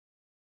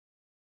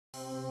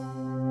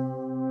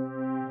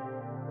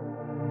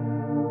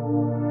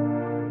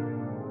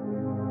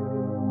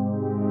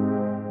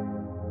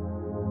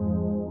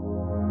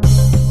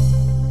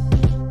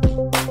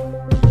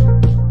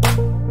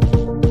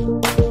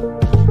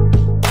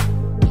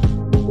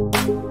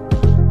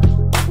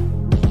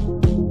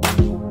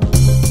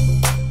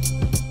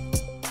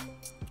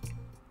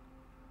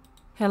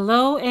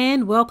Hello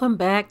and welcome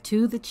back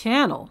to the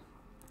channel.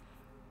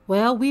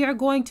 Well, we are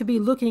going to be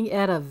looking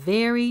at a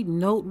very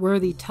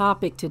noteworthy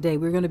topic today.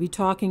 We're going to be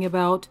talking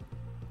about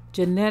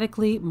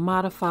genetically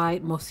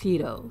modified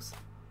mosquitoes.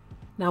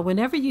 Now,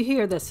 whenever you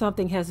hear that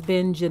something has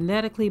been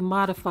genetically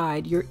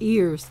modified, your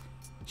ears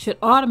should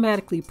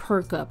automatically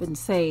perk up and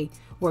say,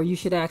 or you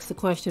should ask the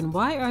question,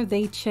 why are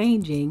they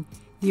changing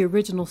the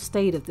original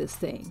state of this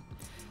thing?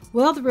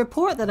 Well, the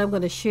report that I'm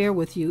going to share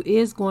with you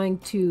is going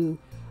to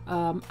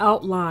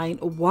outline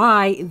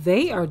why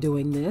they are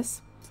doing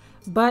this.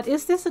 But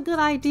is this a good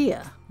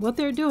idea? What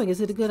they're doing, is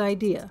it a good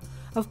idea?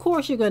 Of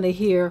course, you're going to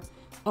hear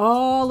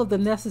all of the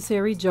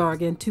necessary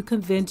jargon to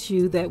convince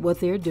you that what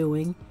they're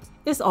doing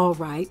is all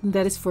right and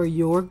that it's for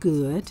your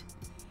good.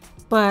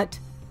 But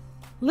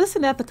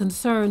listen at the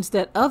concerns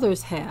that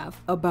others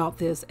have about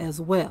this as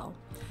well.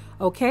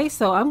 Okay,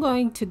 so I'm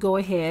going to go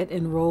ahead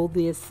and roll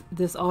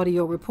this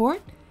audio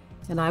report,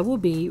 and I will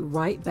be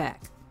right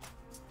back.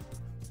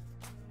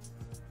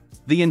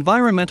 The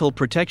Environmental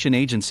Protection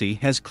Agency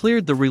has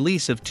cleared the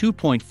release of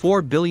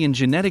 2.4 billion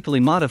genetically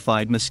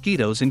modified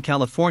mosquitoes in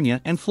California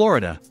and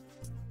Florida.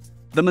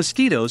 The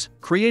mosquitoes,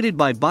 created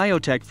by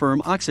biotech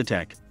firm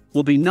Oxitec,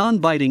 will be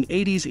non-biting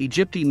Aedes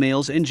aegypti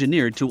males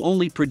engineered to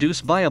only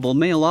produce viable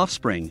male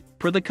offspring,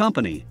 per the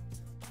company.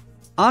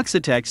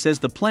 Oxitec says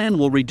the plan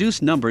will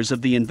reduce numbers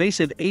of the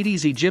invasive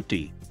Aedes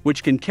aegypti,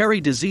 which can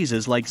carry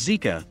diseases like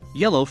Zika,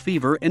 yellow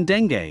fever and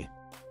dengue.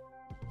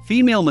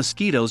 Female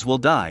mosquitoes will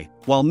die,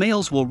 while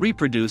males will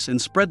reproduce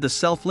and spread the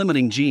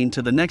self-limiting gene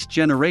to the next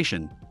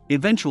generation,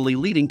 eventually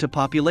leading to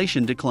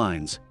population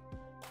declines.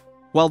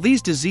 While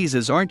these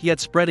diseases aren't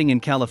yet spreading in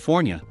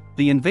California,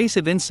 the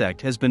invasive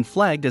insect has been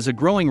flagged as a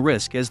growing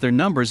risk as their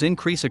numbers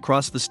increase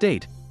across the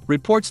state,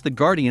 reports The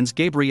Guardian's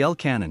Gabrielle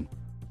Cannon.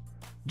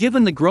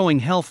 Given the growing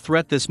health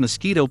threat this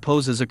mosquito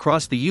poses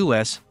across the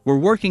U.S., we're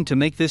working to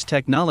make this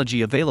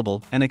technology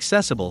available and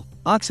accessible,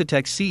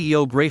 Oxitec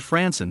CEO Gray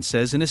Franson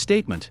says in a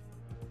statement.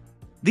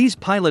 These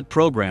pilot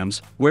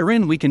programs,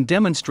 wherein we can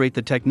demonstrate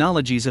the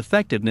technology's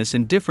effectiveness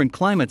in different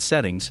climate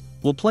settings,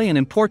 will play an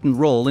important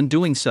role in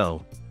doing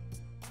so.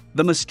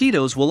 The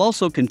mosquitoes will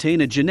also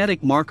contain a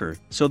genetic marker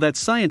so that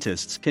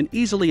scientists can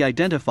easily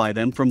identify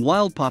them from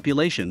wild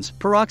populations,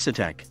 per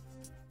Oxitec.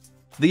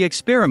 The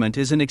experiment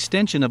is an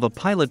extension of a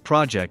pilot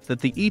project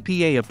that the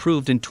EPA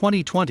approved in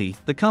 2020,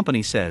 the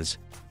company says.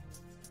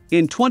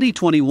 In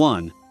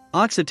 2021,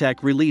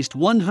 Oxitec released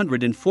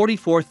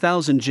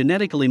 144,000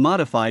 genetically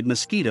modified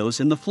mosquitoes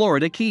in the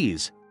Florida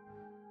Keys.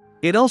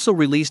 It also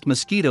released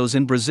mosquitoes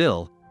in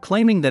Brazil,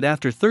 claiming that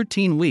after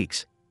 13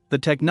 weeks, the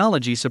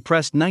technology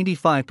suppressed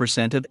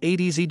 95% of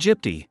Aedes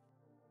aegypti.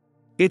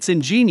 Its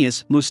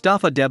ingenious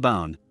Mustafa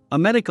Debboune, a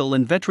medical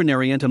and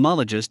veterinary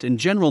entomologist and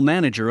general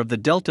manager of the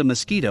Delta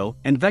Mosquito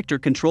and Vector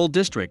Control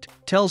District,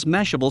 tells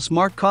Mashable's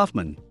Mark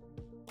Kaufman.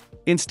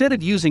 Instead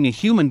of using a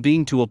human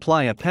being to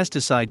apply a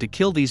pesticide to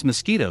kill these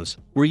mosquitoes,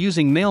 we're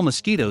using male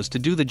mosquitoes to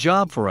do the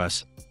job for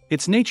us.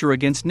 It's nature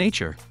against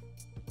nature.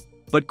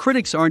 But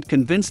critics aren't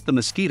convinced the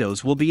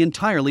mosquitoes will be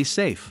entirely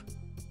safe.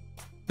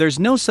 There's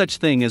no such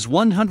thing as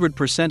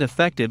 100%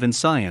 effective in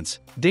science,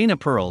 Dana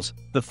Pearls,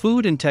 the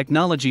Food and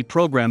Technology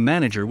Program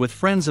Manager with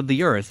Friends of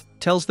the Earth,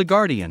 tells The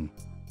Guardian.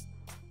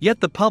 Yet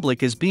the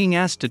public is being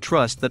asked to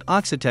trust that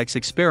Oxitec's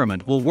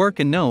experiment will work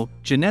and no,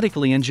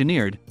 genetically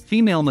engineered,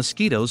 female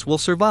mosquitoes will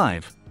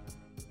survive.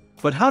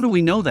 But how do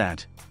we know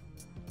that?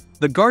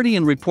 The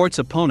Guardian reports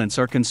opponents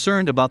are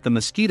concerned about the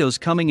mosquitoes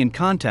coming in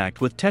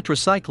contact with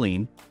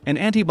tetracycline, an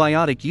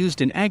antibiotic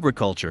used in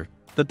agriculture,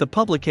 that the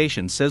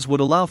publication says would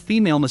allow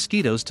female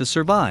mosquitoes to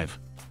survive.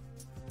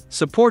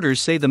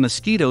 Supporters say the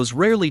mosquitoes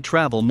rarely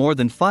travel more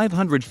than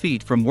 500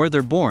 feet from where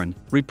they're born,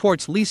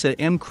 reports Lisa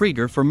M.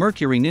 Krieger for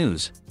Mercury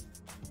News.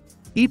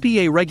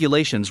 EPA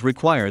regulations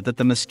require that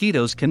the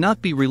mosquitoes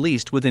cannot be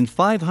released within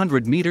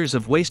 500 meters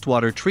of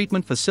wastewater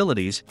treatment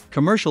facilities,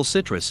 commercial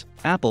citrus,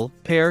 apple,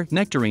 pear,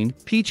 nectarine,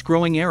 peach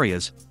growing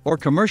areas, or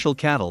commercial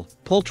cattle,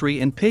 poultry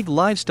and pig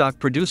livestock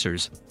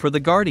producers, per The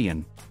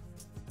Guardian.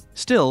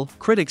 Still,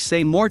 critics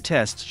say more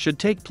tests should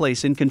take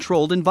place in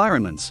controlled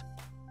environments.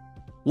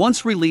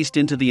 Once released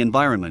into the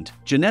environment,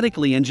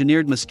 genetically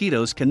engineered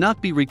mosquitoes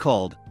cannot be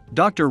recalled,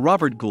 Dr.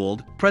 Robert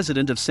Gould,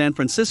 president of San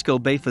Francisco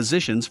Bay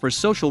Physicians for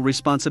Social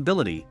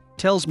Responsibility,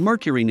 tells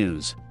Mercury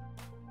News.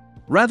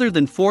 Rather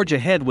than forge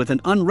ahead with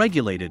an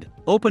unregulated,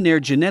 open-air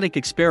genetic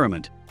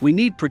experiment, we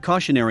need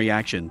precautionary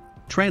action,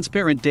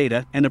 transparent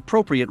data, and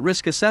appropriate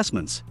risk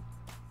assessments.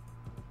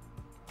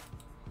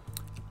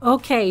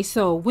 Okay,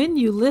 so when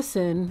you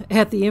listen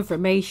at the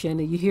information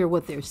and you hear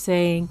what they're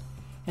saying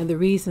and the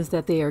reasons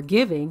that they are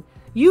giving,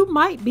 you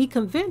might be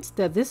convinced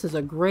that this is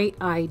a great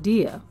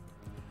idea.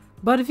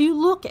 But if you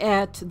look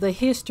at the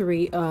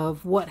history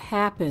of what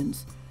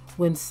happens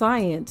when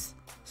science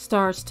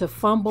starts to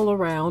fumble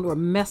around or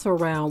mess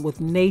around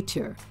with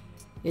nature,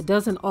 it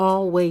doesn't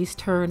always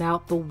turn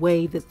out the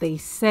way that they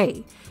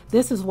say.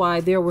 This is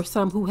why there were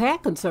some who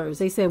had concerns.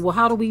 They said, well,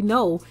 how do we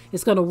know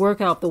it's going to work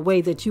out the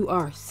way that you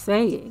are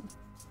saying?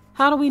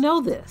 How do we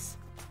know this?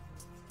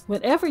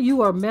 Whenever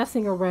you are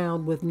messing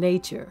around with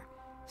nature,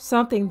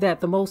 something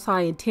that the Most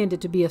High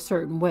intended to be a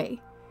certain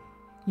way,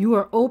 you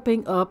are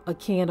opening up a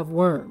can of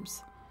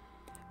worms.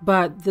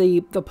 But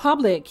the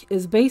public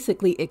is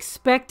basically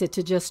expected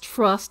to just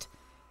trust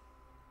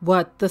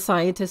what the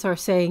scientists are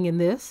saying in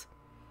this.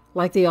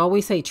 Like they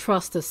always say,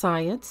 trust the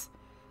science.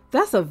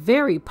 That's a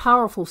very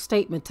powerful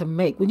statement to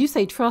make. When you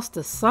say trust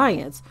the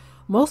science,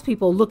 most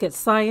people look at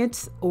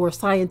science or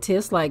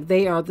scientists like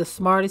they are the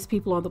smartest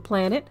people on the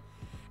planet.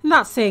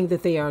 Not saying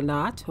that they are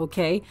not,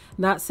 okay?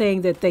 Not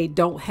saying that they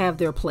don't have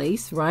their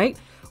place, right?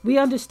 We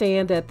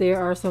understand that there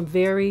are some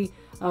very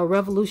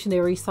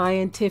revolutionary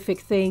scientific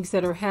things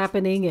that are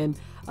happening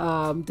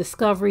and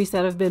discoveries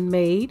that have been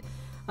made.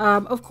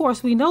 Of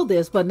course, we know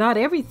this, but not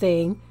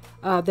everything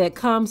that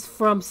comes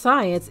from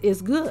science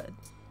is good.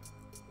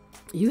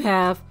 You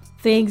have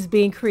things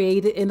being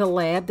created in a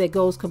lab that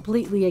goes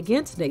completely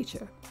against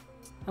nature.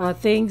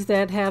 Things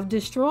that have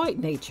destroyed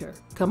nature.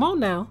 Come on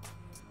now.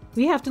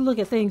 We have to look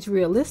at things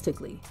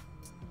realistically.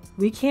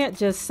 We can't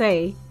just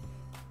say,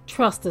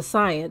 trust the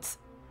science,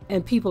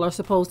 and people are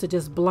supposed to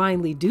just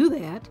blindly do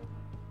that.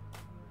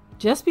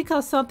 Just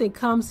because something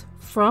comes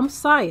from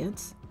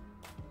science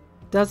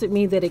doesn't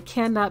mean that it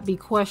cannot be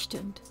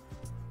questioned.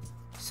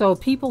 So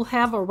people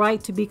have a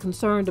right to be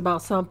concerned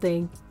about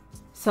something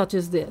such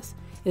as this,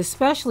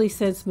 especially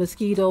since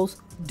mosquitoes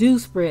do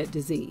spread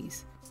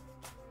disease.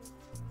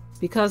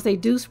 Because they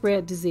do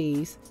spread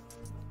disease,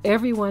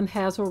 everyone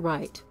has a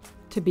right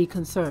to be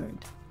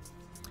concerned.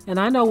 And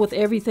I know with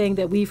everything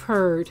that we've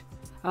heard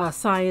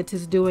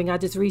scientists doing, I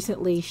just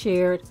recently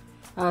shared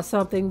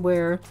something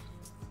where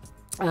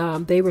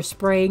they were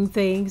spraying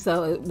things.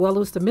 Well, it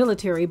was the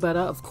military, but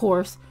of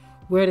course,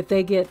 where did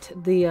they get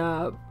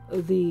the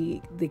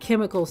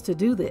chemicals to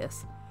do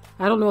this?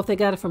 I don't know if they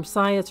got it from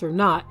science or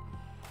not,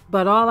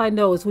 but all I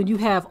know is when you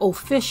have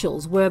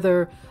officials,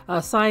 whether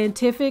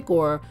scientific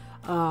or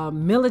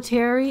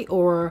military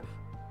or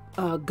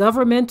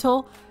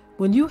governmental,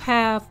 when you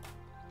have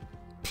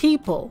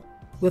people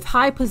with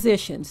high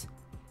positions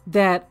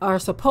that are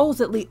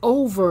supposedly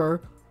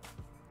over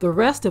the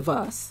rest of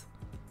us,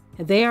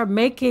 and they are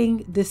making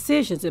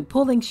decisions and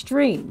pulling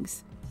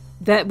strings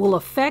that will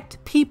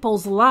affect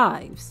people's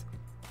lives,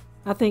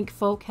 I think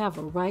folk have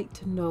a right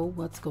to know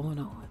what's going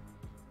on.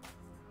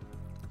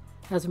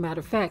 As a matter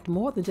of fact,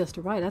 more than just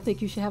a right, I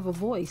think you should have a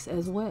voice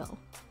as well.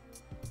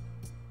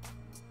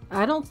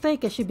 I don't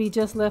think it should be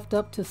just left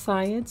up to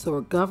science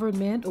or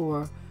government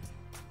or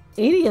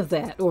any of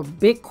that, or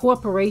big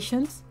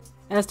corporations,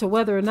 as to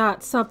whether or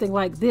not something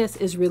like this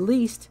is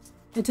released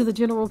into the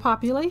general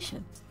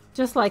population.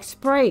 Just like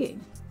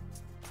spraying.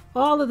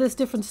 All of this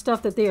different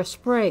stuff that they are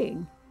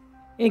spraying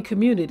in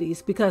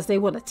communities because they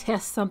want to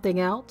test something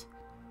out.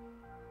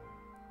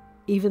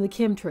 Even the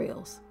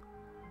chemtrails.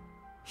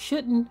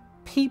 Shouldn't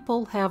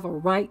people have a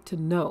right to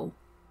know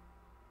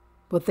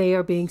what they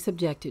are being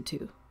subjected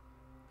to?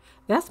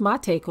 That's my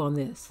take on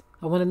this.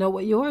 I want to know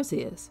what yours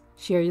is.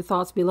 Share your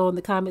thoughts below in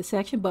the comment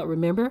section, but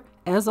remember,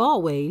 as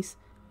always,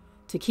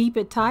 to keep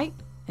it tight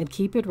and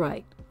keep it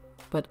right.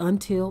 But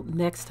until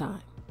next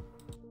time.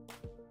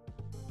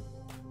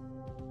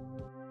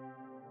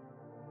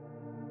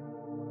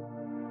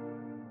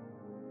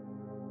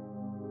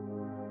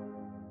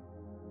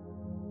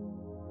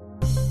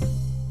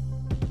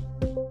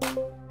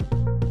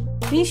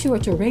 Be sure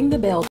to ring the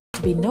bell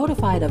to be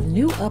notified of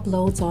new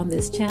uploads on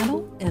this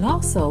channel, and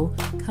also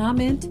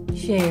comment,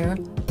 share,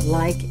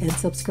 like, and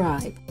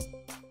subscribe.